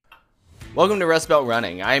Welcome to Rust Belt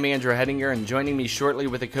Running. I'm Andrew Hedinger, and joining me shortly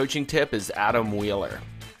with a coaching tip is Adam Wheeler.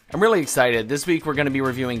 I'm really excited. This week we're going to be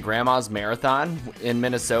reviewing Grandma's Marathon in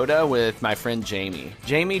Minnesota with my friend Jamie.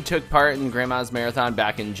 Jamie took part in Grandma's Marathon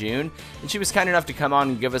back in June, and she was kind enough to come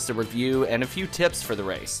on and give us a review and a few tips for the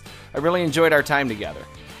race. I really enjoyed our time together.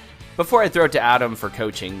 Before I throw it to Adam for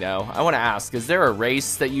coaching, though, I want to ask, is there a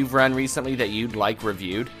race that you've run recently that you'd like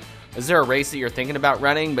reviewed? Is there a race that you're thinking about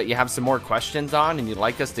running, but you have some more questions on and you'd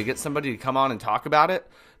like us to get somebody to come on and talk about it?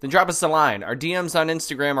 Then drop us a line. Our DMs on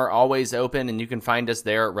Instagram are always open, and you can find us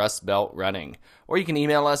there at Rust Belt Running. Or you can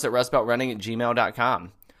email us at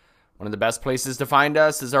rustbeltrunning@gmail.com. One of the best places to find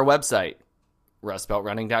us is our website,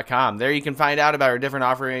 rustbeltrunning.com. There you can find out about our different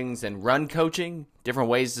offerings and run coaching, different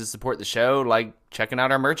ways to support the show, like checking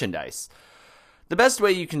out our merchandise. The best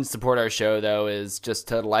way you can support our show, though, is just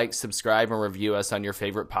to like, subscribe, and review us on your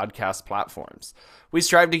favorite podcast platforms. We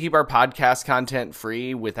strive to keep our podcast content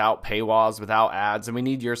free, without paywalls, without ads, and we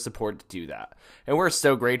need your support to do that. And we're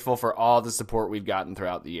so grateful for all the support we've gotten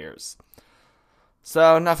throughout the years.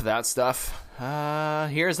 So, enough of that stuff.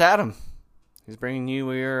 Here's Adam. He's bringing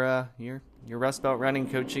you your Rust Belt Running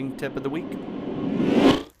coaching tip of the week.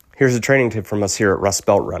 Here's a training tip from us here at Rust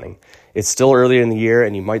Belt Running. It's still early in the year,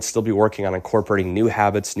 and you might still be working on incorporating new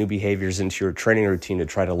habits, new behaviors into your training routine to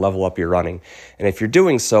try to level up your running. And if you're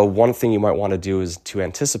doing so, one thing you might want to do is to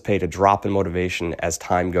anticipate a drop in motivation as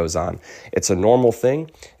time goes on. It's a normal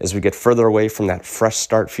thing. As we get further away from that fresh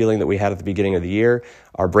start feeling that we had at the beginning of the year,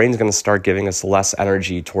 our brain's going to start giving us less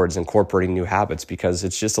energy towards incorporating new habits because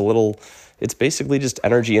it's basically just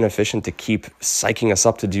energy inefficient to keep psyching us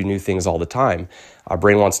up to do new things all the time. Our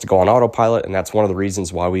brain wants to go on autopilot, and that's one of the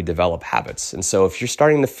reasons why we develop habits. And so if you're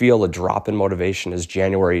starting to feel a drop in motivation as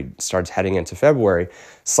January starts heading into February,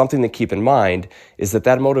 something to keep in mind is that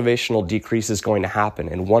motivational decrease is going to happen.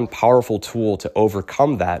 And one powerful tool to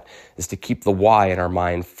overcome that is to keep the why in our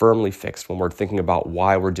mind firmly fixed when we're thinking about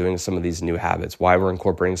why we're doing some of these new habits, why we're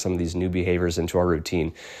incorporating some of these new behaviors into our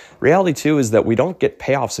routine. Reality, too, is that we don't get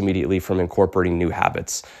payoffs immediately from incorporating new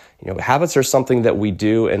habits. Habits are something that we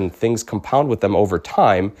do and things compound with them over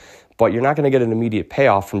time, but you're not going to get an immediate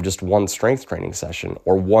payoff from just one strength training session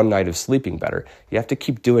or one night of sleeping better. You have to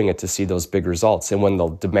keep doing it to see those big results. And when the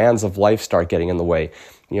demands of life start getting in the way,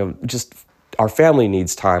 just our family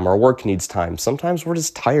needs time, our work needs time. Sometimes we're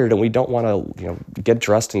just tired and we don't want to, get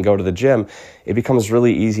dressed and go to the gym. It becomes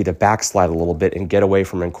really easy to backslide a little bit and get away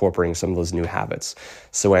from incorporating some of those new habits.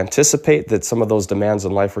 So anticipate that some of those demands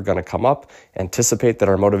in life are going to come up, anticipate that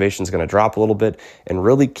our motivation is going to drop a little bit, and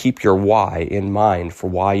really keep your why in mind for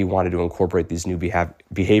why you wanted to incorporate these new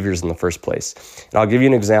behaviors in the first place. And I'll give you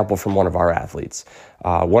an example from one of our athletes.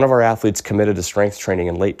 One of our athletes committed to strength training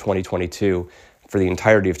in late 2022 for the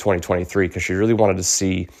entirety of 2023 because she really wanted to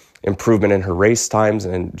see improvement in her race times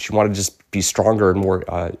and she wanted to just be stronger and more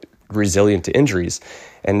resilient to injuries.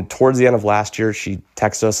 And towards the end of last year, she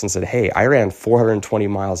texted us and said, "Hey, I ran 420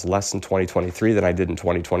 miles less in 2023 than I did in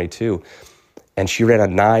 2022. And she ran a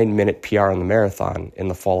 9-minute PR on the marathon in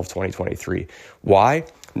the fall of 2023. Why?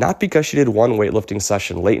 Not because she did one weightlifting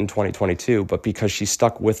session late in 2022, but because she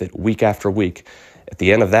stuck with it week after week at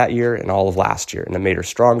the end of that year and all of last year. And it made her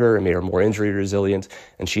stronger, it made her more injury resilient,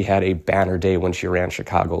 and she had a banner day when she ran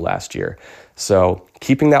Chicago last year. So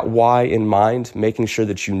keeping that why in mind, making sure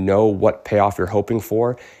that you know what payoff you're hoping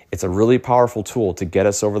for, it's a really powerful tool to get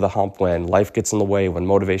us over the hump when life gets in the way, when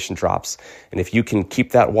motivation drops. And if you can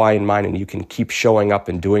keep that why in mind and you can keep showing up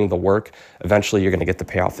and doing the work, eventually you're going to get the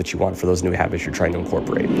payoff that you want for those new habits you're trying to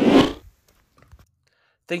incorporate.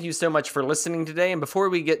 Thank you so much for listening today. And before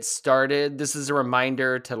we get started, this is a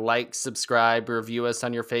reminder to like, subscribe, review us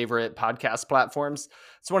on your favorite podcast platforms.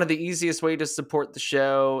 It's one of the easiest ways to support the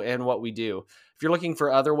show and what we do. If you're looking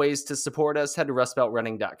for other ways to support us, head to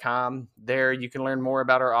rustbeltrunning.com. There you can learn more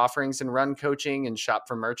about our offerings and run coaching and shop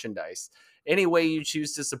for merchandise. Any way you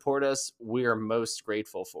choose to support us, we are most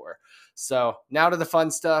grateful for. So now to the fun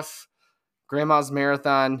stuff. Grandma's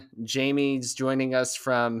Marathon. Jamie's joining us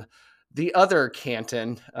from the other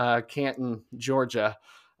Canton, Georgia.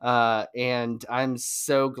 And I'm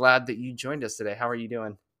so glad that you joined us today. How are you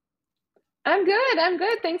doing? I'm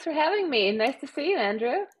good. Thanks for having me. Nice to see you,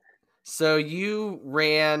 Andrew. So you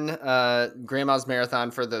ran Grandma's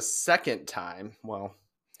Marathon for the second time. Well,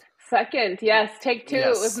 second, yes. Take two.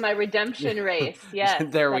 Yes. It was my redemption race. Yes,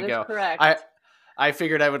 there we go. Correct. I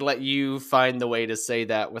figured I would let you find the way to say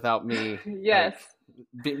that without me yes.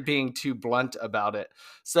 Being too blunt about it.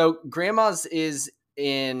 So Grandma's is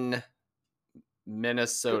in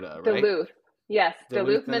Minnesota, right? Duluth. Yes,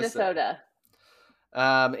 Duluth, Minnesota.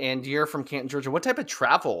 And you're from Canton, Georgia. What type of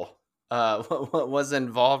travel what was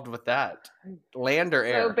involved with that? Land or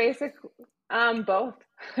air? So Both.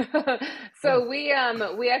 Huh. So we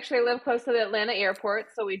actually live close to the Atlanta airport,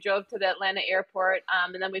 so we drove to the Atlanta airport,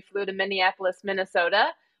 and then we flew to Minneapolis, Minnesota,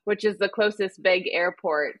 which is the closest big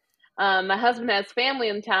airport. My husband has family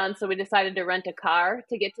in town, so we decided to rent a car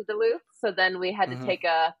to get to Duluth. So then we had to Hmm. take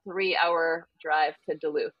a 3 hour drive to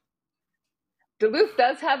Duluth. Duluth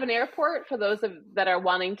does have an airport for those that are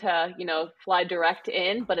wanting to, fly direct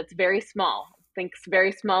in, but it's very small. I think it's a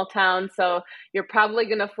very small town, so you're probably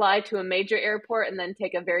going to fly to a major airport and then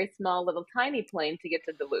take a very small little tiny plane to get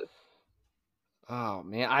to Duluth. Oh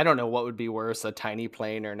man, I don't know what would be worse, a tiny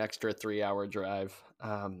plane or an extra 3 hour drive.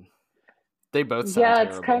 They both sound Yeah,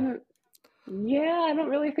 it's terrible. kind of, yeah, I don't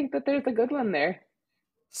really think that there's a good one there.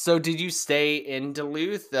 So did you stay in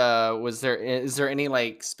Duluth? Is there any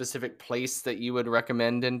like specific place that you would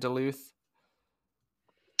recommend in Duluth?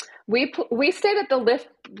 We stayed at the Lift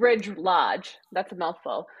Bridge Lodge. That's a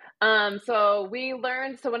mouthful. So we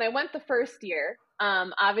learned. So when I went the first year,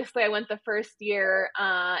 obviously I went the first year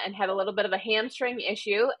and had a little bit of a hamstring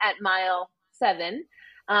issue at mile 7,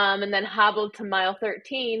 and then hobbled to mile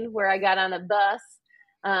 13 where I got on a bus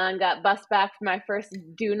and got bused back for my first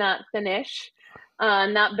do not finish.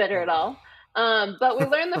 Not bitter at all. But we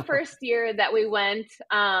learned the first year that we went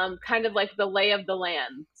kind of like the lay of the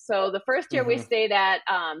land. So the first year we Hmm. stayed at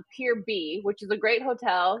Pier B, which is a great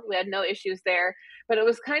hotel. We had no issues there, but it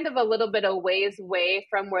was kind of a little bit of ways away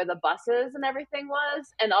from where the buses and everything was,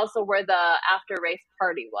 and also where the after race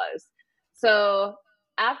party was. So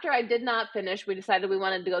after I did not finish, we decided we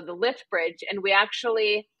wanted to go to the lift bridge, and we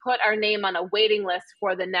actually put our name on a waiting list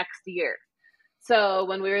for the next year. So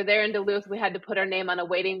when we were there in Duluth, we had to put our name on a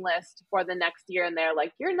waiting list for the next year. And they're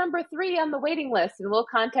like, you're number 3 on the waiting list, and we'll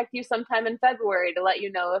contact you sometime in February to let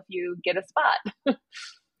you know if you get a spot.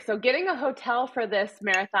 So getting a hotel for this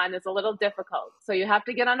marathon is a little difficult. So you have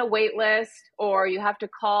to get on a wait list, or you have to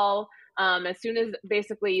call as soon as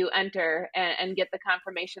basically you enter, and get the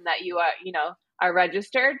confirmation that you are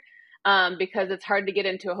registered, because it's hard to get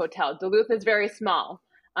into a hotel. Duluth is very small.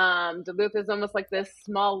 Duluth is almost like this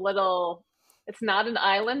small little. It's not an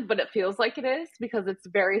island, but it feels like it is because it's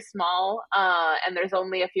very small, and there's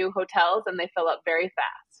only a few hotels, and they fill up very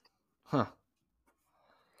fast, Huh.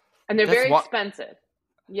 and they're That's very what. expensive.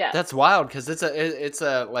 Yes. That's wild because it's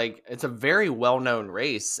a very well known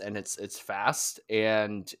race and it's fast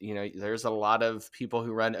and there's a lot of people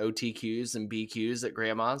who run OTQs and BQs at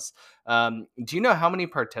Grandma's. Do you know how many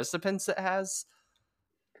participants it has?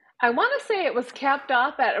 I want to say it was capped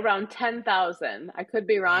off at around 10,000. I could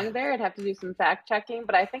be wrong there. Really? I'd have to do some fact checking,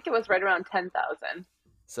 but I think it was right around 10,000.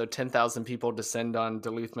 So 10,000 people descend on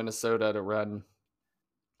Duluth, Minnesota to run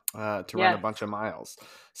a Yes. bunch of miles.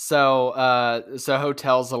 So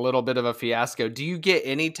hotel's a little bit of a fiasco. Do you get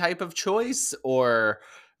any type of choice or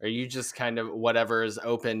are you just kind of whatever is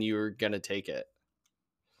open, you're gonna take it?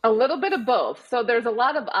 A little bit of both. So there's a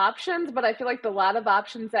lot of options, but I feel like the lot of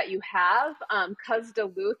options that you have, because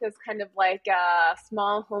Duluth is kind of like a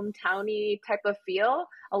small hometowny type of feel,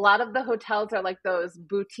 a lot of the hotels are like those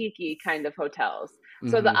boutique kind of hotels.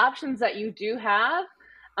 So the Hmm. options that you do have,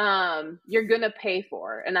 you're gonna pay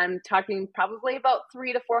for, and I'm talking probably about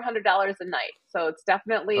 $300 to $400 a night. So it's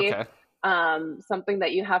definitely Okay. something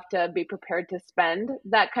that you have to be prepared to spend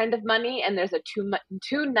that kind of money. And there's a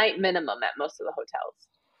two night minimum at most of the hotels.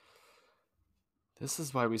 This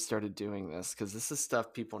is why we started doing this because this is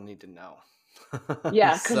stuff people need to know.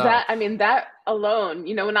 Yeah, because So, that alone,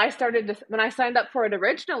 when I signed up for it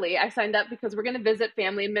originally, I signed up because we're going to visit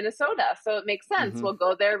family in Minnesota. So it makes sense. hmm. We'll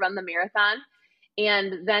go there, run the marathon.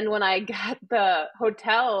 And then when I got the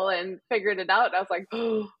hotel and figured it out, I was like,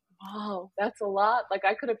 oh, wow, that's a lot. Like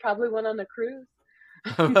I could have probably went on a cruise.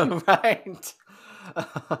 Right.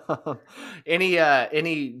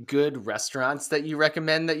 Any good restaurants that you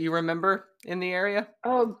recommend that you remember in the area?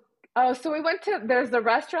 Oh, so there's a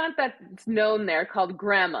restaurant that's known there called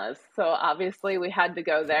Grandma's. So obviously we had to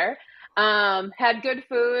go there. Had good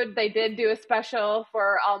food. They did do a special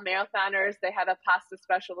for all marathoners. They had a pasta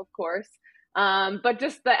special, of course. But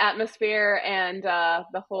just the atmosphere and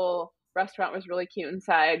the whole restaurant was really cute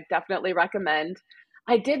inside. Definitely recommend.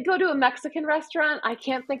 I did go to a Mexican restaurant. I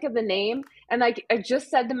can't think of the name. And I just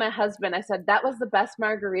said to my husband, I said, that was the best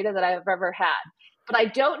margarita that I've ever had. But I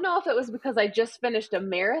don't know if it was because I just finished a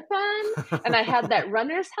marathon and I had that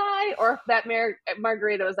runner's high, or if that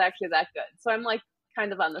margarita was actually that good. So I'm like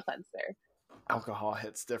kind of on the fence there. Alcohol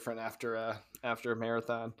hits different after a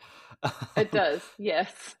marathon. It does,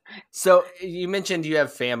 yes. So you mentioned you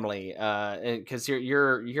have family, because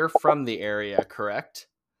you're from the area, correct?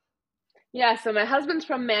 Yeah, so my husband's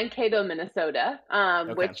from Mankato, Minnesota,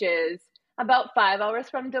 Okay. which is about 5 hours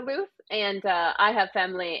from Duluth. and I have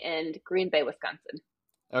family in Green Bay, Wisconsin.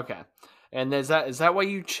 Okay. And is that why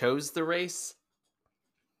you chose the race?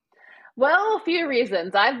 Well, a few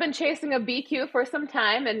reasons. I've been chasing a BQ for some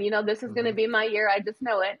time, and this is going to Hmm. be my year. I just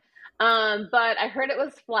know it. But I heard it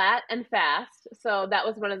was flat and fast, so that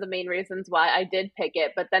was one of the main reasons why I did pick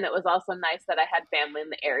it. But then it was also nice that I had family in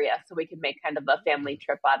the area, so we could make kind of a family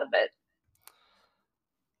trip out of it.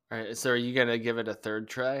 All right. So are you gonna give it a third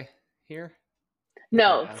try here? Third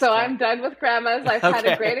No, so ASCAT? I'm done with grandma's. I've had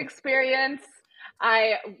a great Okay. experience.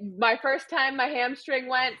 I My first time my hamstring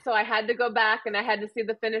went, so I had to go back and I had to see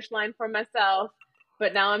the finish line for myself.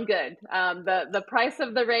 But now I'm good. The price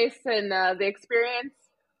of the race and the experience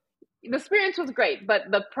was great,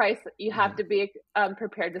 but the price, you have Mhm. to be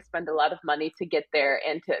prepared to spend a lot of money to get there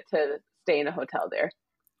and to stay in a hotel there.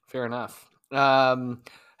 Fair enough.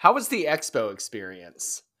 How was the expo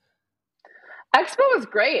experience? Expo was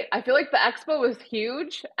great. I feel like the expo was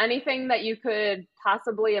huge. Anything that you could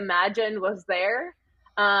possibly imagine was there.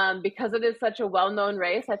 Because it is such a well-known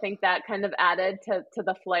race, I think that kind of added to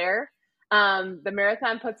the flair. The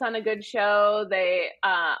marathon puts on a good show. They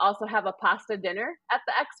also have a pasta dinner at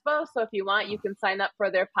the expo. So if you want, you can sign up for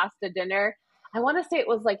their pasta dinner. I want to say it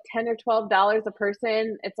was like $10 or $12 a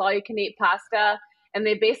person. It's all you can eat pasta, and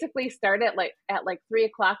they basically start at like 3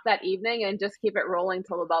 o'clock that evening and just keep it rolling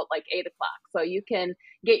till about like 8 o'clock. So you can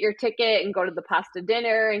get your ticket and go to the pasta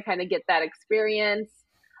dinner and kind of get that experience.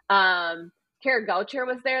 Um, Kara Goucher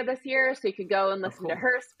was there this year, so you could go and Oh, listen to cool.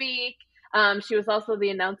 her speak. She was also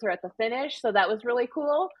the announcer at the finish, so that was really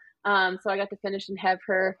cool. So I got to finish and have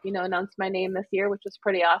her, announce my name this year, which was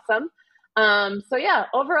pretty awesome. So yeah,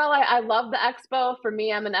 overall, I love the expo. For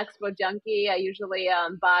me, I'm an expo junkie. I usually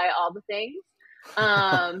buy all the things.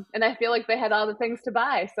 And I feel like they had all the things to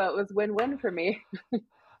buy, so it was win-win for me.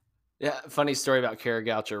 Yeah, funny story about Kara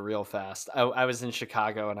Goucher, real fast. I was in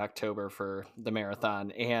Chicago in October for the marathon,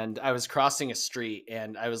 and I was crossing a street,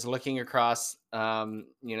 and I was looking across,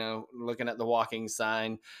 looking at the walking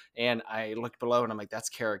sign, and I looked below, and I'm like, "That's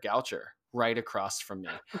Kara Goucher right across from me,"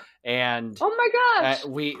 and Oh my gosh.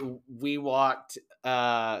 we walked,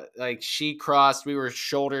 like she crossed, we were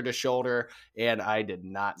shoulder to shoulder, and I did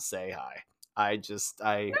not say hi.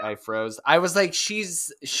 I froze. I was like,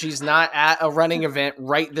 she's not at a running event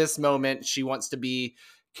right this moment. She wants to be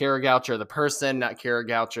Kara Goucher, the person, not Kara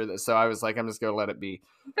Goucher. So I was like, I'm just gonna let it be.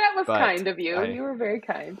 That was But kind of you. I You were very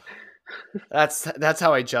kind. that's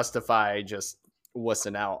how I justify just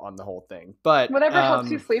wussing out on the whole thing. But Whatever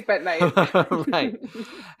helps you sleep at night. right.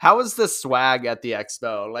 How was the swag at the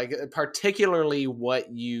expo? Like particularly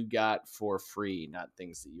what you got for free, not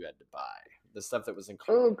things that you had to buy. The stuff that was Oh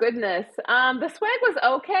included. goodness. The swag was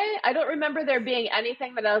okay. I don't remember there being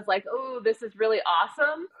anything that I was like, "Oh, this is really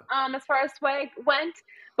awesome." As far as swag went,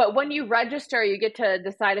 but when you register, you get to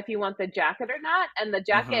decide if you want the jacket or not, and the Hmm.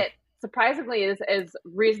 jacket surprisingly is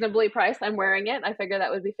reasonably priced. I'm wearing it. I figure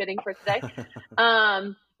that would be fitting for today.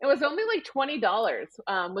 It was only like $20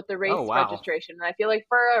 with the Oh race wow. registration, and I feel like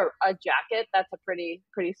for a jacket, that's a pretty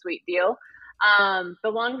sweet deal.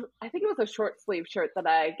 I think it was a short sleeve shirt that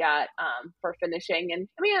I got for finishing, and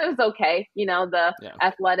I mean it was okay. The Yeah.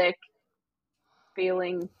 athletic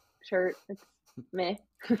feeling shirt. It's meh.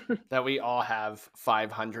 That we all have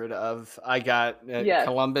 500 of. I got Yes,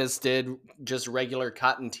 Columbus did just regular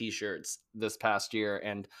cotton t-shirts this past year,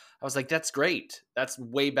 and I was like, that's great. That's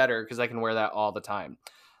way better because I can wear that all the time,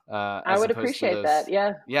 I as would opposed to appreciate that. those.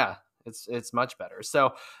 Yeah. Yeah, it's much better.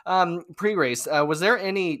 So pre-race, was there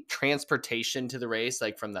any transportation to the race,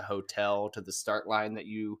 like from the hotel to the start line that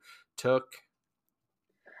you took?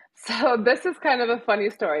 So this is kind of a funny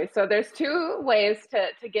story. So there's two ways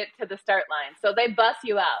to get to the start line. So they bus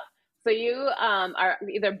you out. So you are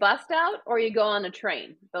either bussed out or you go on a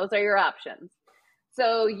train. Those are your options.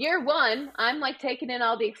 So year one, I'm like taking in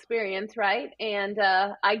all the experience, right? And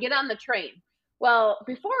I get on the train. Well,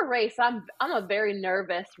 before a race, I'm a very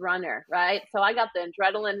nervous runner, right? So I got the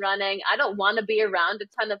adrenaline running. I don't want to be around a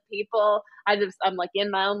ton of people. I'm like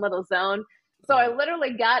in my own little zone. So I Yeah.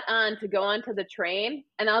 literally got on to go onto the train,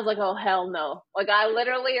 and I was like, "Oh hell no!" Like I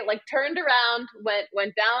literally like turned around,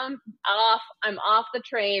 went down, off. I'm off the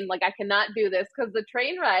train. Like I cannot do this because the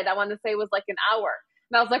train ride I want to say was like an hour,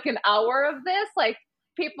 and I was like, "An hour of this, like."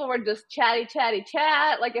 People were just chatty, chatty,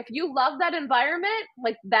 chat. Like, if you love that environment,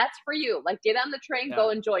 like, that's for you. Like, get on the train, Yeah. go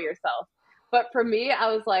enjoy yourself. But for me,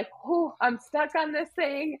 I was like, oh, I'm stuck on this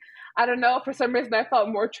thing. I don't know. For some reason, I felt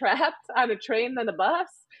more trapped on a train than a bus.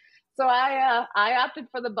 So I opted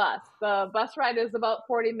for the bus. The bus ride is about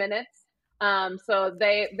 40 minutes. So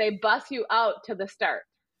they bus you out to the start.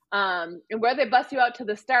 And where they bus you out to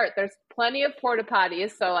the start, there's plenty of porta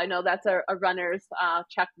potties. So I know that's a runner's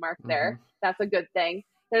check mark Hmm. there. That's a good thing.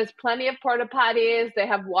 There's plenty of porta potties. They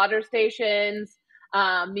have water stations,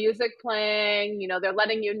 music playing. They're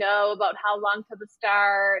letting you know about how long to the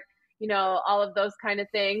start. All of those kind of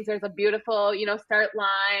things. There's a beautiful, start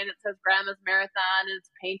line. It says Grandma's Marathon, and it's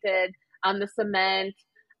painted on the cement.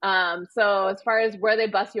 So as far as where they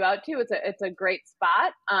bus you out to, it's a great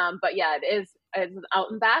spot. But yeah, it's an out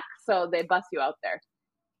and back, so they bus you out there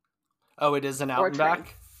Oh, it is an out or and train.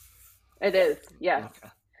 back? It is, yes. Okay.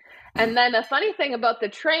 And then a funny thing about the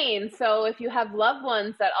train, so if you have loved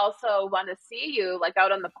ones that also want to see you, like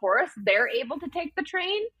out on the course, they're able to take the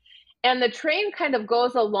train. And the train kind of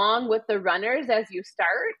goes along with the runners as you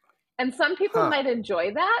start. And some people Huh. might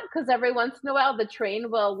enjoy that because every once in a while the train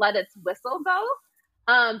will let its whistle go.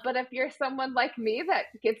 But if you're someone like me that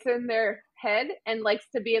gets in their head and likes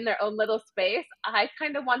to be in their own little space, I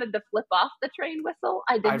kind of wanted to flip off the train whistle.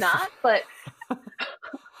 I I, did not, but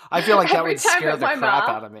I feel like that every would time scare it the went crap off,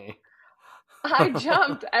 out of me. I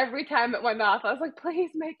jumped every time it went off. I was like,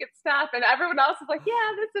 please make it stop. And everyone else was like,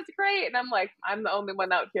 yeah, this is great. And I'm like, I'm the only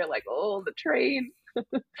one out here like, oh, the train.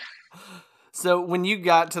 So when you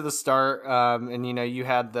got to the start, and you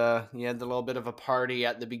had the little bit of a party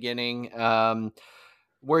at the beginning,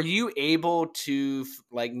 were you able to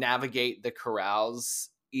like navigate the corrals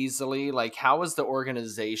easily? Like, how was the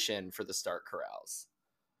organization for the start corrals?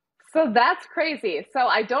 So that's crazy. So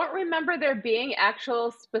I don't remember there being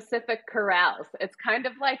actual specific corrals. It's kind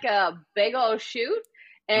of like a big old chute,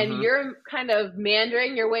 and Mm-hmm. you're kind of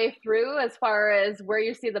meandering your way through as far as where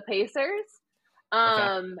you see the Pacers. Okay.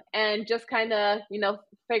 And just kind of,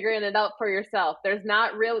 figuring it out for yourself. There's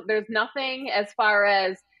nothing as far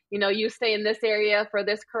as, you stay in this area for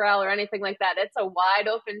this corral or anything like that. It's a wide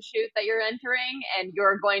open chute that you're entering, and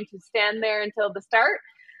you're going to stand there until the start.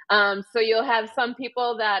 So you'll have some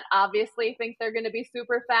people that obviously think they're going to be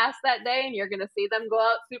super fast that day, and you're going to see them go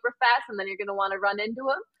out super fast, and then you're going to want to run into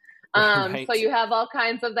them. So Right. you have all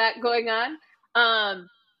kinds of that going on.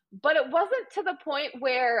 But it wasn't to the point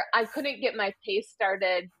where I couldn't get my pace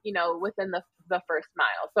started, within the first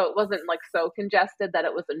mile. So it wasn't like so congested that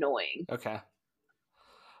it was annoying. Okay.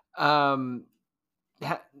 Um,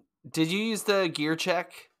 ha- did you use the gear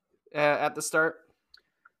check at the start?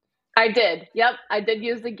 I did. Yep. I did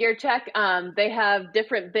use the gear check. They have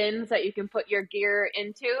different bins that you can put your gear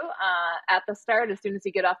into at the start as soon as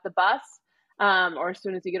you get off the bus, or as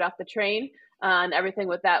soon as you get off the train. And everything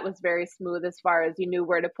with that was very smooth as far as you knew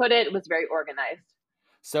where to put it. It was very organized.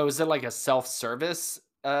 So is it like a self-service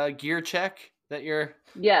gear check that you're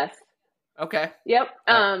Yes. okay? Yep.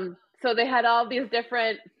 Uh, So they had all these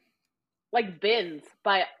different like bins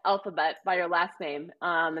by alphabet by your last name.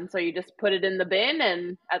 And so you just put it in the bin,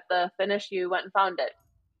 and at the finish you went and found it.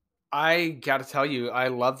 I got to tell you, I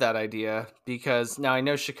love that idea because now I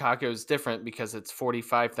know Chicago is different because it's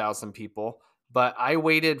 45,000 people, but I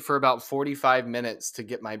waited for about 45 minutes to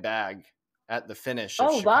get my bag at the finish of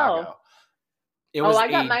Oh, wow. Chicago. It Oh, was I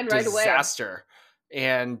got a mine right away. disaster.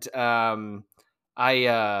 And that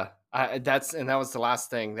was the last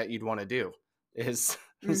thing that you'd want to do is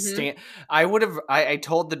Mm-hmm. stand. I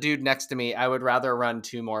told the dude next to me I would rather run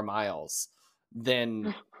 2 more miles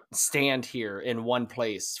than stand here in one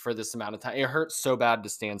place for this amount of time. It hurts so bad to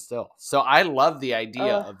stand still. So I love the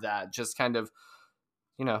idea Oh, of that. Just kind of,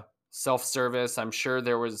 you know, self-service. I'm sure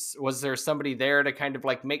was there somebody there to kind of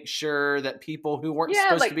like make sure that people who weren't yeah.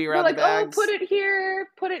 supposed to Like be they're around the like, oh, put bags. it here,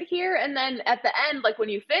 put it here, and then at the end, like when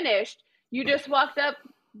you finished, you just walked up.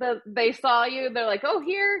 They saw you. They're like, oh,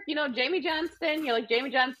 here, Jamie Johnston. You're like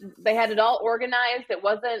Jamie Johnston. They had it all organized. It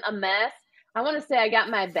wasn't a mess. I want to say I got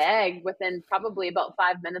my bag within probably about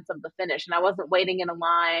 5 minutes of the finish, and I wasn't waiting in a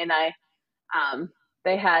line. Um,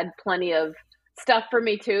 they had plenty of stuff for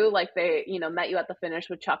me too. Like they, met you at the finish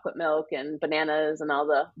with chocolate milk and bananas and all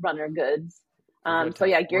the runner goods. So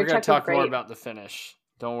yeah, We're gear gonna check was talk more great. about the finish.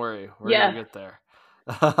 Don't worry, we're gonna Yeah. get there.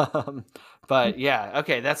 But yeah,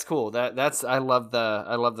 okay, that's cool. That's I love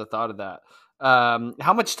the thought of that.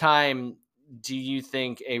 How much time do you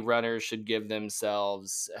think a runner should give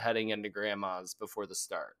themselves heading into grandma's before the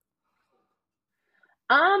start?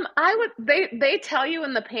 I would. They tell you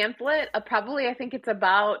in the pamphlet. Probably, I think it's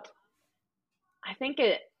about. I think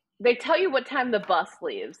it. They tell you what time the bus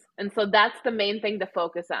leaves, and so that's the main thing to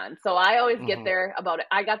focus on. So I always get Hmm. there about.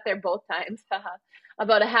 I got there both times,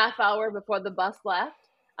 about a half hour before the bus left,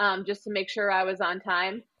 just to make sure I was on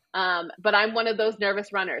time. But I'm one of those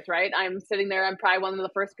nervous runners, right? I'm sitting there. I'm probably one of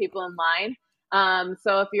the first people in line.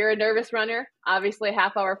 So if you're a nervous runner, obviously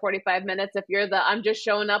half hour, 45 minutes. If you're the I'm just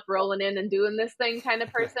showing up, rolling in and doing this thing kind of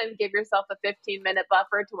person, give yourself a 15-minute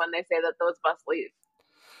buffer to when they say that those bus leave.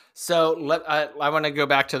 So I want to go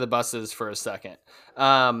back to the buses for a second.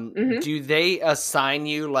 Mm-hmm. Do they assign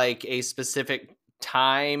you like a specific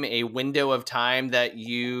time, a window of time that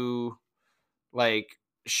you like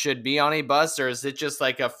should be on a bus, or is it just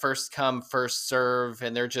like a first come, first serve,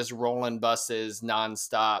 and they're just rolling buses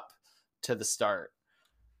nonstop to the start?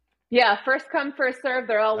 Yeah, first come, first serve.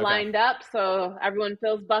 They're all Okay, lined up. So everyone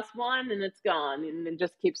fills bus one and it's gone and it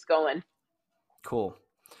just keeps going. cool.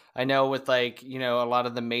 I know with like, a lot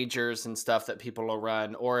of the majors and stuff that people will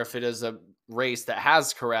run, or if it is a race that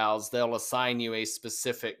has corrals, they'll assign you a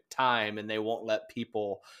specific time and they won't let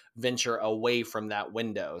people venture away from that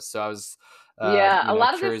window. So I was, Yeah, a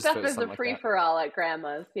lot of this curious if stuff it was is a something like free that. for all at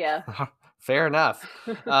grandma's. Yeah. Fair enough.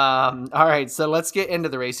 All right, so let's get into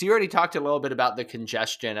the race. You already talked a little bit about the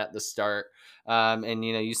congestion at the start, and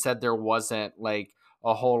you said there wasn't like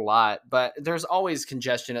a whole lot, but there's always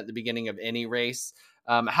congestion at the beginning of any race.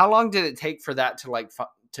 How long did it take for that to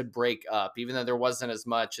to break up, even though there wasn't as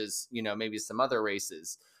much as maybe some other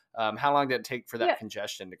races? How long did it take for that Yeah.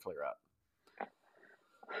 congestion to clear up?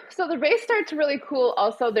 So the race starts really cool.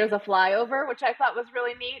 Also, there's a flyover, which I thought was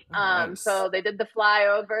really neat. Oh, nice. So they did the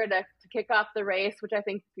flyover to kick off the race, which I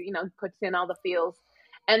think, puts in all the feels.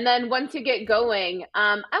 And then once you get going,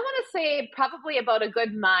 I want to say probably about a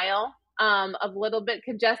good mile, a little bit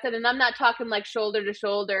congested. And I'm not talking like shoulder to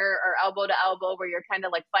shoulder or elbow to elbow where you're kind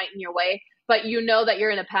of like fighting your way, but you know that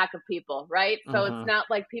you're in a pack of people, right? So it's Mm-hmm. not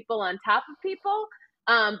like people on top of people.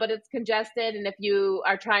 But it's congested, and if you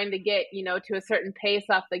are trying to get to a certain pace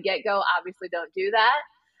off the get-go, obviously don't do that,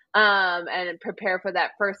 and prepare for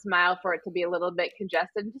that first mile for it to be a little bit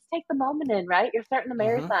congested. Just take the moment in, right? You're starting a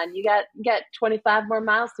Mm-hmm. marathon. You got 25 more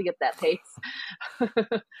miles to get that pace.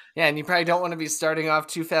 Yeah, and you probably don't want to be starting off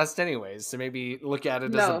too fast anyways. So maybe look at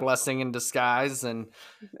it as a No, blessing in disguise and,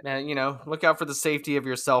 look out for the safety of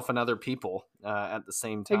yourself and other people at the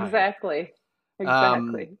same time. exactly, Um,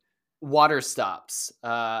 exactly. Water stops.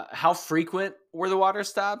 How frequent were the water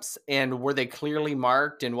stops, and were they clearly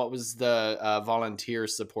marked? And what was the volunteer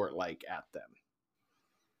support like at them?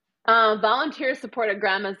 Volunteer support at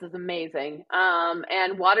grandma's is amazing.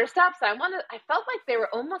 And water stops, I felt like they were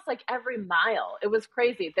almost like every mile. It was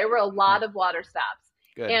crazy. There were a lot of water stops.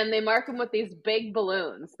 Good. And they mark them with these big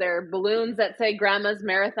balloons. They're balloons that say grandma's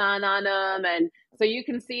marathon on them. And so you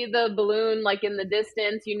can see the balloon like in the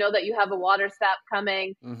distance. You know that you have a water stop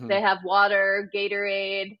coming. Mm-hmm. They have water,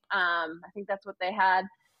 Gatorade. I think that's what they had.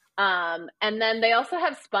 And then they also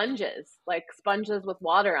have sponges, like sponges with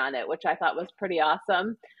water on it, which I thought was pretty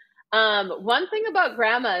awesome. One thing about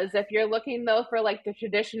grandma is if you're looking though for like the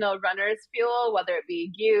traditional runner's fuel, whether it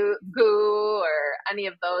be goo or any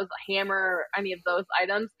of those hammer or any of those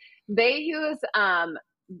items, they use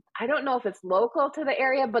I don't know if it's local to the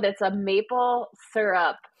area, but it's a maple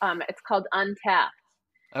syrup. It's called Untapped.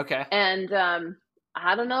 Okay. And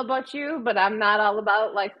I don't know about you, but I'm not all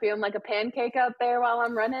about like feeling like a pancake out there while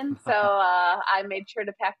I'm running. So I made sure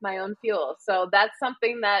to pack my own fuel. So that's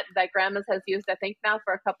something that grandma's has used, I think, now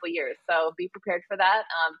for a couple of years. So be prepared for that.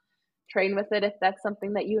 Train with it if that's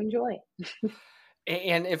something that you enjoy.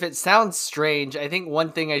 And if it sounds strange, I think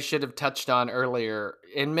one thing I should have touched on earlier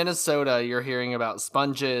in Minnesota, you're hearing about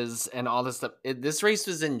sponges and all this stuff. This race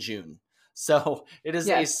was in June, so it is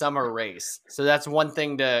a Yes. summer race. So that's one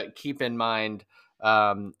thing to keep in mind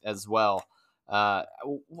as well.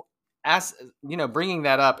 As bringing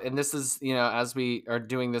that up, and this is as we are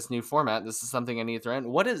doing this new format, this is something I need to throw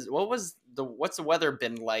in. What's the weather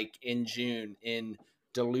been like in June in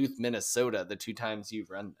Duluth, Minnesota? The two times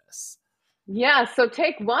you've run this. Yeah, so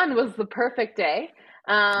take one was the perfect day.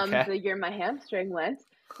 Okay. The year my hamstring went,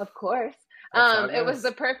 of course. That's how it It was the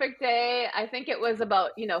goes. perfect day. I think it was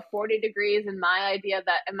about, 40 degrees in my idea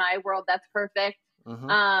that in my world, that's perfect.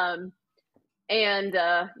 Mm-hmm. And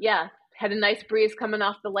yeah, had a nice breeze coming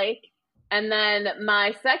off the lake. And then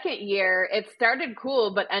my second year, it started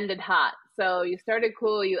cool but ended hot. So you started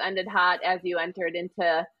cool, you ended hot as you entered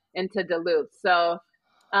into Duluth. So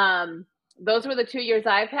those were the 2 years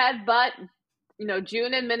I've had. But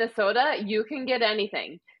June in Minnesota, you can get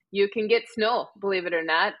anything. You can get snow, believe it or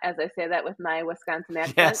not, as I say that with my Wisconsin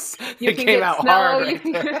accent. Yes, You it can came get out snow. hard You right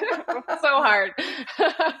can there. so hard.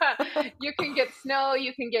 You can get snow.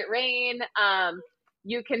 You can get rain.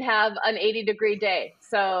 You can have an 80-degree day.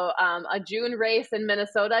 So a June race in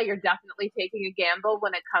Minnesota, you're definitely taking a gamble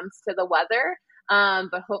when it comes to the weather.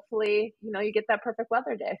 But hopefully, you get that perfect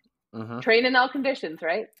weather day. Mm-hmm. Train in all conditions,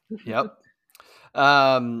 right? Yep.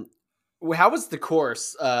 Um, How was the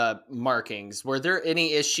course markings? Were there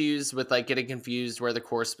any issues with like getting confused where the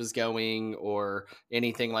course was going or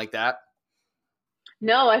anything like that?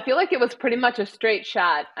 No, I feel like it was pretty much a straight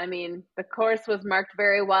shot. I mean, the course was marked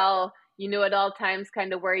very well. You knew at all times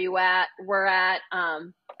kind of where you at were at.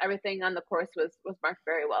 Everything on the course was marked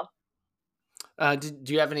very well.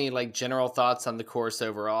 Do you have any like general thoughts on the course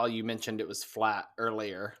overall? You mentioned it was flat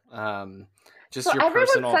earlier. So Just your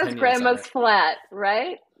everyone personal says opinions on grandma's it. flat,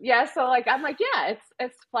 right? Yeah, so like I'm like, yeah,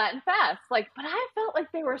 it's flat and fast. Like, but I felt like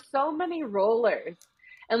there were so many rollers.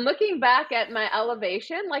 And looking back at my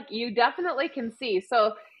elevation, like you definitely can see.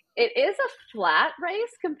 So it is a flat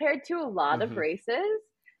race compared to a lot of Hmm. races.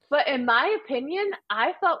 But in my opinion,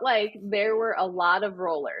 I felt like there were a lot of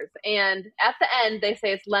rollers. And at the end, they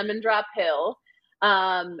say it's lemon drop hill.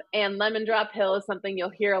 And Lemon Drop Hill is something you'll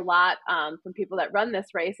hear a lot from people that run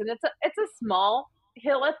this race, and it's a small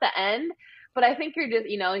hill at the end, but I think you're just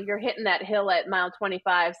you're hitting that hill at mile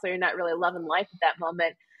 25, so you're not really loving life at that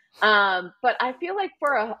moment. But I feel like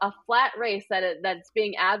for a flat race that's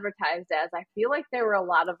being advertised as, I feel like there were a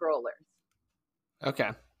lot of rollers.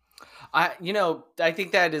 Okay. I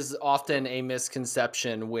think that is often a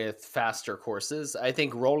misconception with faster courses. I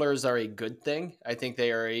think rollers are a good thing. I think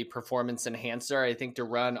they are a performance enhancer. I think to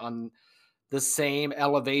run on the same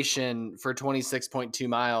elevation for 26.2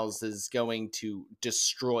 miles is going to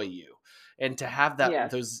destroy you. And to have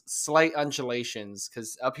Yes, those slight undulations,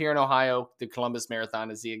 because up here in Ohio, the Columbus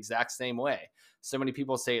Marathon is the exact same way. So many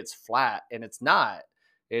people say it's flat, and it's not.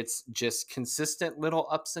 It's just consistent little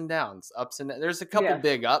ups and downs, there's a couple yes,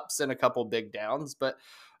 big ups and a couple big downs, but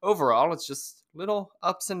overall it's just little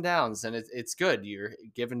ups and downs, and it's good. You're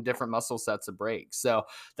giving different muscle sets a break. So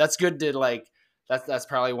that's good to like, that's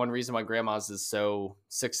probably one reason why grandma's is so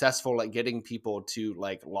successful at getting people to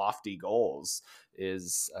like lofty goals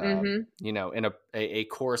is mm-hmm. in a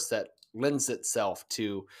course that lends itself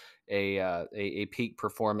to a peak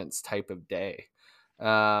performance type of day.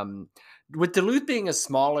 um with Duluth being a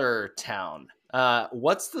smaller town,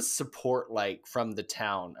 what's the support like from the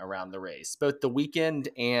town around the race, both the weekend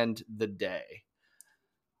and the day?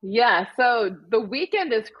 Yeah, so the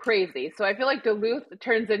weekend is crazy. So I feel like Duluth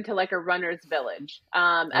turns into like a runner's village.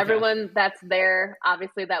 Okay. Everyone that's there,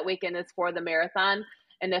 obviously, that weekend is for the marathon.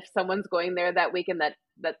 And if someone's going there that weekend that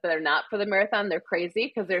they're not for the marathon, they're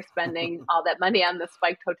crazy because they're spending all that money on the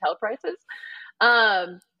spiked hotel prices.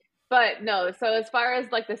 Um, but no, so as far as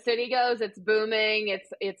like the city goes, it's booming.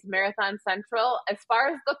 It's marathon central. As far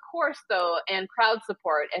as the course though, and crowd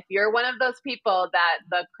support, if you're one of those people that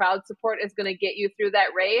the crowd support is going to get you through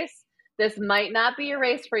that race, this might not be a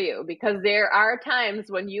race for you because there are times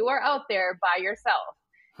when you are out there by yourself.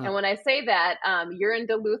 And when I say that, you're in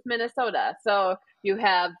Duluth, Minnesota. So you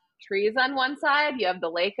have trees on one side, you have the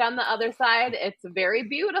lake on the other side. It's very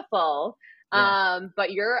beautiful. Yeah.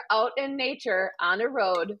 But you're out in nature on a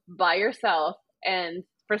road by yourself. And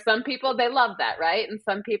for some people, they love that, right? And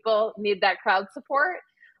some people need that crowd support.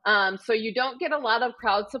 So you don't get a lot of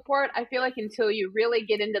crowd support, I feel like, until you really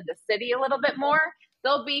get into the city a little bit more.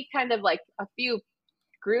 There'll be kind of like a few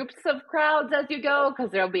groups of crowds as you go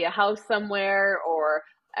because there'll be a house somewhere or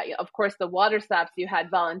of course the water stops you had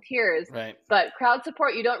volunteers, Right. but crowd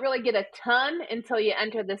support you don't really get a ton until you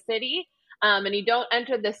enter the city. And you don't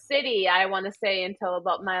enter the city, I want to say, until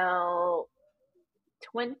about mile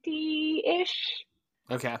 20-ish.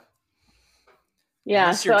 Okay. I Yeah,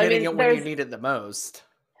 guess so you're I getting mean it when you there's need it the most.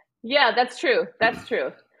 yeah, that's true. That's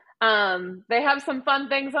true. They have some fun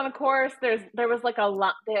things on the course. There was like a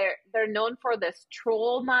lot. They're known for this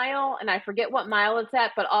troll mile, and I forget what mile it's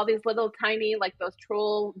at, but all these little tiny like those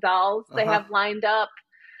troll dolls they Uh-huh. have lined up.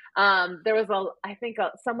 There was I think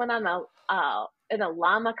someone on in a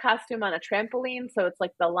llama costume on a trampoline, so it's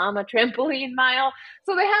like the llama trampoline mile.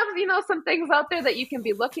 So they have some things out there that you can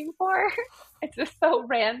be looking for. It's just so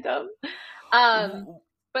random. Um,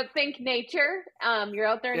 but think nature. You're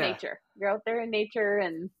out there in Yeah. nature. You're out there in nature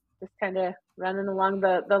and just kind of running along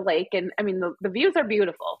the lake. And I mean, the views are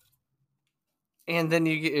beautiful. And then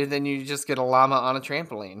you just get a llama on a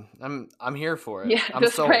trampoline. I'm here for it. Yeah, I'm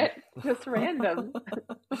sold. just random.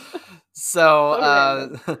 So So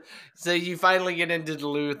random. so you finally get into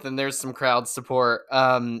Duluth and there's some crowd support.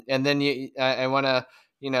 And then I want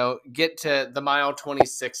to get to the mile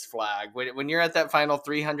 26 flag. When you're at that final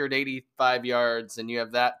 385 yards and you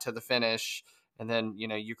have that to the finish, and then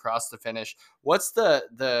you cross the finish. What's the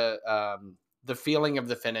feeling of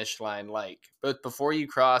the finish line like, both before you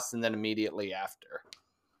cross and then immediately after?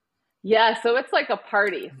 Yeah, so it's like a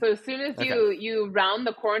party. So as soon as Okay. you round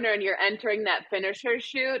the corner and you're entering that finisher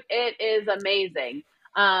chute, it is amazing.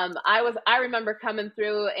 I remember coming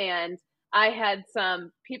through and I had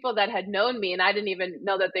some people that had known me and I didn't even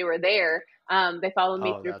know that they were there. They followed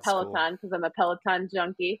me Oh, through that's cool. Peloton because I'm a Peloton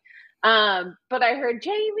junkie. But I heard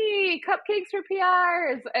Jamie cupcakes for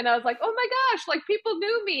PRs, and I was like, oh my gosh, like people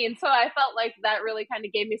knew me, and so I felt like that really kind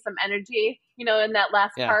of gave me some energy, in that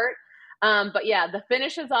last Yeah. part. But yeah, the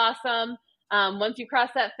finish is awesome. Once you cross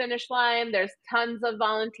that finish line, there's tons of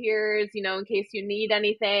volunteers, in case you need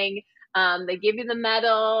anything. They give you the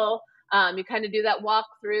medal. You kind of do that walk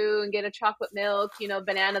through and get a chocolate milk,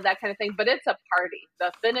 banana, that kind of thing. But it's a party.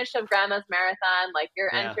 The finish of Grandma's Marathon, like you're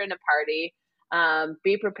Yeah. entering a party.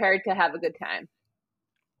 Be prepared to have a good time.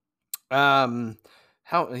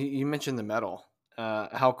 How you mentioned the medal.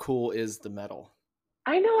 How cool is the medal?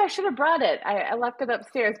 I know I should have brought it. I left it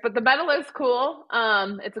upstairs, but the medal is cool.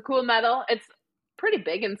 It's a cool medal. It's pretty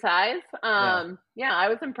big in size. Yeah. Yeah, I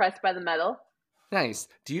was impressed by the medal, Nice.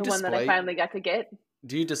 the one that I finally got to get.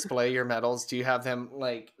 Do you display your medals? Do you have them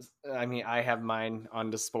I have mine on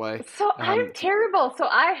display. So I'm terrible. So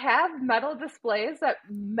I have medal displays that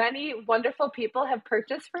many wonderful people have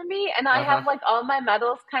purchased for me, and I have like all my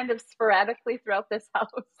medals kind of sporadically throughout this house.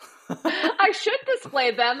 I should display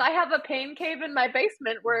them. I have a pain cave in my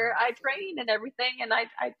basement where I train and everything, and I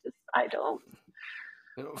don't.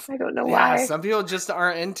 I don't know why. Yeah, some people just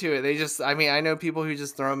aren't into it. I know people who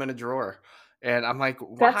just throw them in a drawer. And I'm like,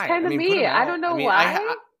 why? That's kind of put me. them I out. don't know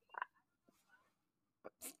why.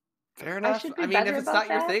 Fair enough. should be If better it's about not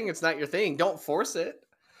your that. thing, it's not your thing. Don't force it.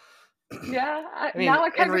 Yeah. in Now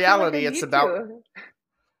I kind of feel like reality, I it's need about to.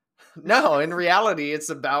 no. In reality,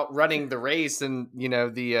 it's about running the race and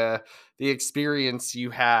the experience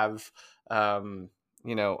you have, on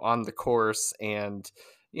the course, and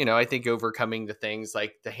I think overcoming the things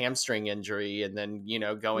like the hamstring injury, and then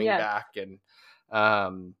going Yes. back and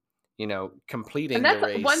completing And the that's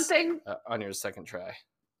race one thing. on your second try.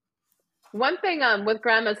 One thing with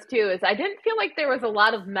Grandma's too is I didn't feel like there was a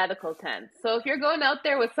lot of medical tents. So if you're going out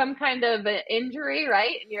there with some kind of an injury,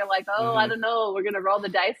 right, and you're like, oh, I don't know, we're gonna roll the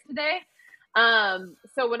dice today.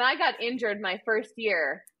 So when I got injured my first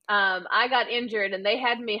year, I got injured and they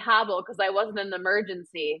had me hobble because I wasn't an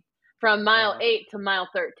emergency from mile 8 to mile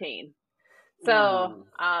 13. So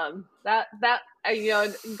that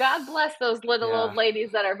God bless those little old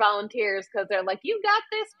ladies that are volunteers, because they're like, you got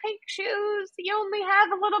this, pink shoes, you only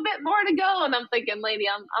have a little bit more to go. And I'm thinking, lady,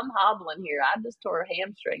 I'm hobbling here. I just tore a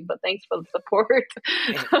hamstring, but thanks for the support.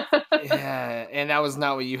 Yeah, and that was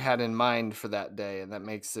not what you had in mind for that day, and that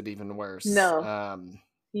makes it even worse. No.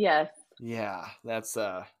 Yes. Yeah, that's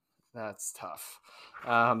tough.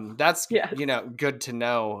 That's good to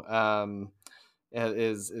know.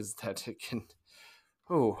 Is that it can.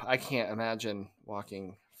 Oh, I can't imagine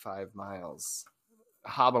walking 5 miles,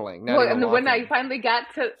 hobbling. Not even walking. When I finally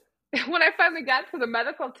got to the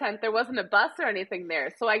medical tent, there wasn't a bus or anything there,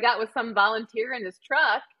 so I got with some volunteer in his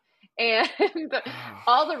truck, and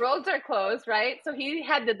all the roads are closed, right? So he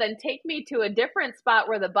had to then take me to a different spot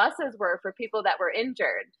where the buses were for people that were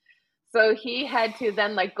injured. So he had to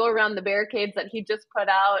then go around the barricades that he just put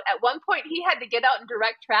out. At one point, he had to get out in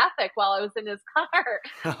direct traffic while I was in his car.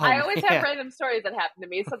 I always have random stories that happen to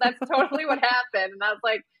me. So that's totally what happened. And I was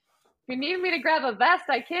like, if you need me to grab a vest,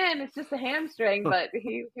 I can. It's just a hamstring, but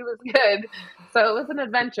he was good. So it was an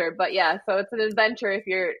adventure. But yeah, so it's an adventure if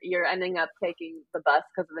you're ending up taking the bus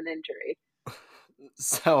because of an injury.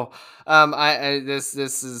 So this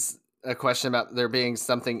is a question about there being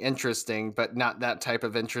something interesting, but not that type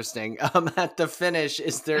of interesting. At the finish,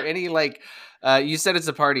 is there any you said it's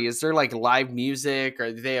a party? Is there live music,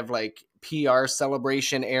 or do they have PR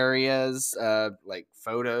celebration areas, like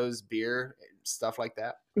photos, beer, stuff like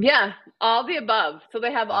that? Yeah, all the above. So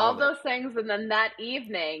they have all those things, and then that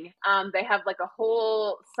evening, they have a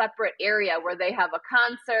whole separate area where they have a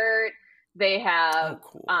concert. They have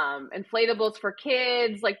inflatables for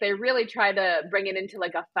kids. They really try to bring it into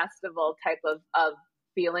a festival type of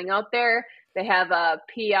feeling out there. They have a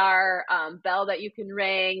PR bell that you can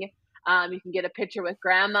ring. You can get a picture with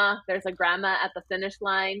Grandma. There's a Grandma at the finish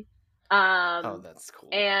line. That's cool.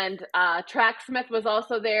 And Tracksmith was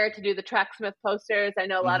also there to do the Tracksmith posters. I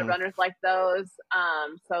know a lot of runners like those.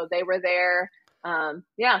 So they were there.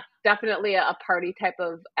 Yeah, definitely a party type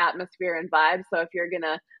of atmosphere and vibe. So if you're going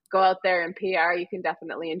to go out there and PR, you can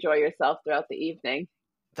definitely enjoy yourself throughout the evening.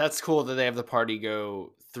 That's cool that they have the party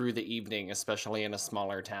go through the evening, especially in a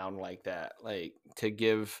smaller town like that. To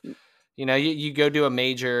give, you go to a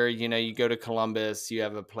major, you go to Columbus, you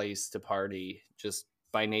have a place to party just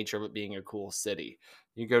by nature of it being a cool city.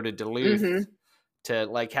 You go to Duluth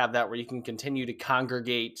to have that where you can continue to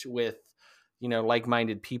congregate with,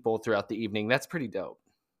 like-minded people throughout the evening. That's pretty dope.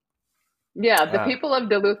 Yeah, the Uh, people of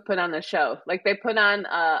Duluth put on a show. Like they put on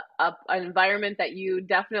an environment that you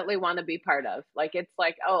definitely want to be part of. Like it's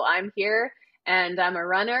like, oh, I'm here and I'm a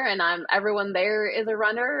runner, and I'm everyone there is a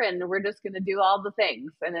runner, and we're just gonna do all the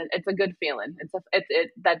things, and it's a good feeling.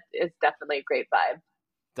 That is definitely a great vibe.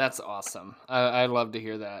 that's awesome. I love to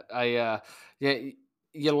hear that. Yeah,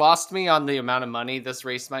 you lost me on the amount of money this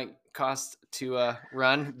race might cost to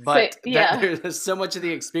run, So but that yeah, there's so much of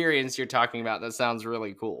the experience you're talking about that sounds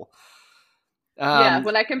really cool. yeah. Um,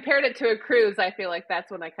 When I compared it to a cruise, I feel like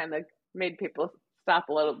that's when I kind of made people stop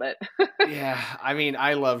a little bit. yeah, I mean,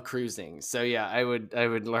 I love cruising, so yeah, I would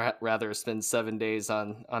rather spend 7 days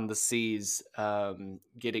on the seas,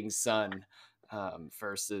 getting sun,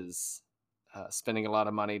 versus spending a lot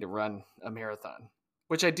of money to run a marathon,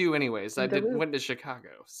 which I do anyways. I did Duluth, went to Chicago,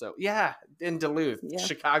 so yeah, in Duluth. yeah,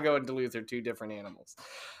 Chicago and Duluth are two different animals.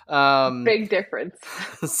 Um, big difference.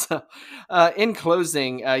 so, in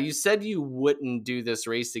closing, you said you wouldn't do this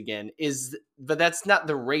race again. But that's not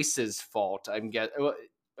the race's fault. I guess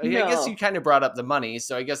you No. kind of brought up the money,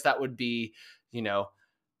 so I guess that would be, you know,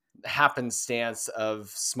 happenstance of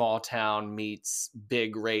small town meets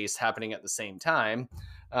big race happening at the same time.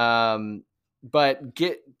 Um, but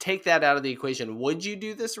take that out of the equation. Would you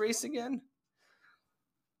do this race again?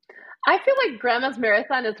 I feel like Grandma's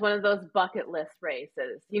Marathon is one of those bucket list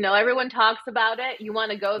races. You know, everyone talks about it. You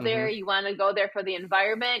want to go there. Mm-hmm. You want to go there for the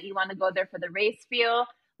environment. You want to go there for the race feel.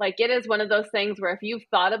 Like it is one of those things where if you've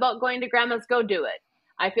thought about going to Grandma's, go do it.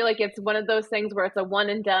 I feel like it's one of those things where it's a one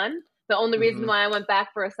and done. The only reason Mm-hmm. why I went back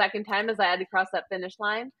for a second time is I had to cross that finish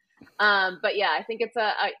line. But yeah, I think it's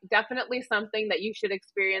a definitely something that you should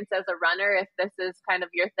experience as a runner if this is kind of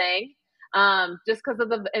your thing, just because of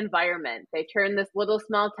the environment. They turned this little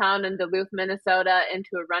small town in Duluth, Minnesota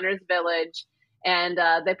into a runner's village. And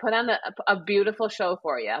they put on a beautiful show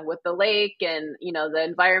for you with the lake and, you know, the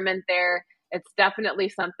environment there. It's definitely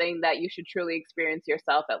something that you should truly experience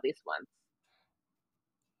yourself at least once.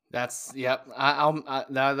 That's yep.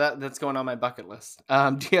 Now that's going on my bucket list.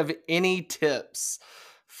 Do you have any tips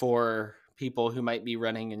for people who might be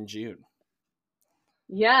running in June?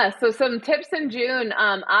 Yeah, so some tips in June.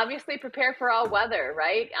 Obviously, prepare for all weather,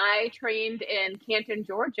 right? I trained in Canton,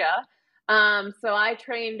 Georgia. So I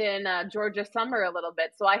trained in Georgia summer a little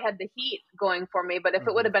bit. So I had the heat going for me. But if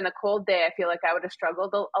it would Mm-hmm. have been a cold day, I feel like I would have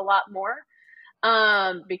struggled a lot more,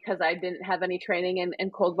 because I didn't have any training in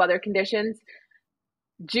cold weather conditions.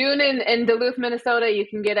 June in Duluth, Minnesota, you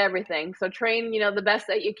can get everything. So train, you know, the best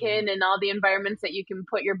that you Mm-hmm. can in all the environments that you can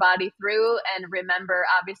put your body through. And remember,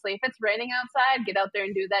 obviously, if it's raining outside, get out there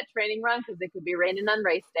and do that training run because it could be raining on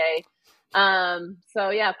race day.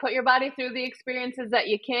 So yeah, put your body through the experiences that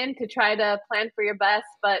you can to try to plan for your best.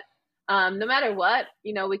 But no matter what,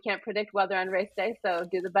 you know, we can't predict weather on race day. So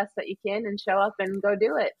do the best that you can and show up and go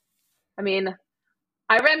do it. I mean,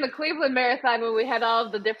 I ran the Cleveland Marathon when we had all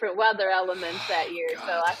of the different weather elements that year. So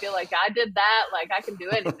God. I feel like I did that. Like I can do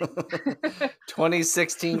anything.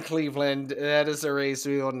 2016 Cleveland. That is a race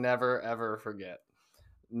we will never ever forget.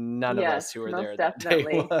 None of Yes, us who were most there that day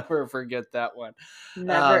will definitely. ever forget that one.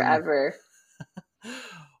 Never Um, ever.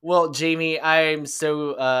 well, Jamie, I'm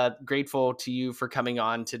so grateful to you for coming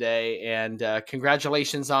on today, and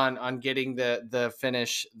congratulations on getting the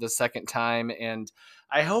finish the second time. And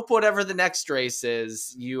I hope whatever the next race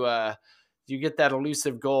is, you get that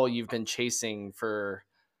elusive goal you've been chasing for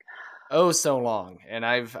oh so long. And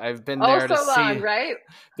I've been Oh, there to so long, see, right?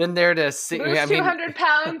 been there to see. Lose I mean, 200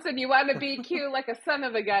 pounds and you want to be cute like a son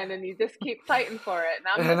of a gun and you just keep fighting for it. And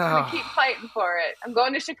I'm I just going to know. keep fighting for it. I'm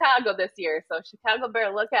going to Chicago this year. So Chicago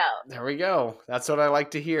better look out. There we go. That's what I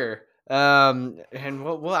like to hear. And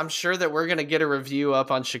I'm sure that we're gonna get a review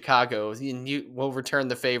up on Chicago, and we'll return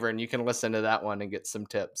the favor, and you can listen to that one and get some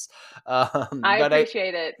tips. I But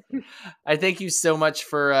appreciate it. I thank you so much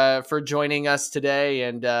for joining us today,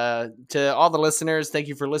 and to all the listeners, thank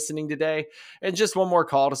you for listening today. And just one more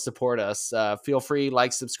call to support us. Feel free,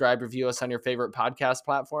 like, subscribe, review us on your favorite podcast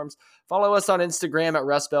platforms. Follow us on Instagram at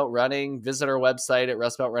Rust Belt Running. Visit our website at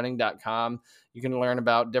rustbeltrunning.com. You can learn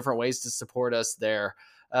about different ways to support us there.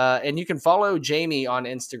 And you can follow Jamie on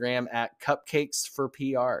Instagram at Cupcakes for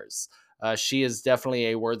PRs. She is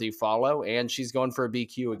definitely a worthy follow, and she's going for a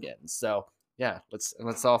BQ again. So yeah,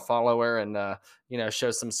 let's all follow her and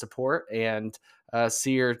show some support and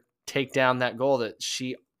see her take down that goal that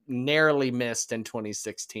she narrowly missed in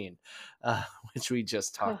 2016, which we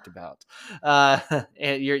just talked about.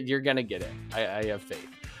 And you're gonna get it. I have faith.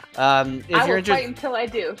 If I you're will fight until I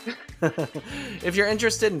do. If you're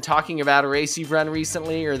interested in talking about a race you've run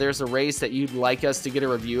recently, or there's a race that you'd like us to get a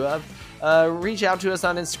review of, reach out to us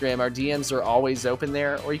on Instagram. Our DMs are always open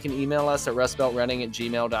there, or you can email us at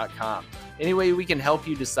rustbeltrunning@gmail.com. Any way we can help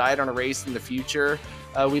you decide on a race in the future,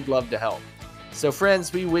 we'd love to help. So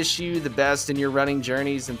friends, we wish you the best in your running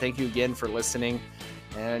journeys, and thank you again for listening.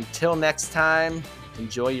 And until next time,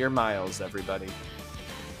 enjoy your miles, everybody.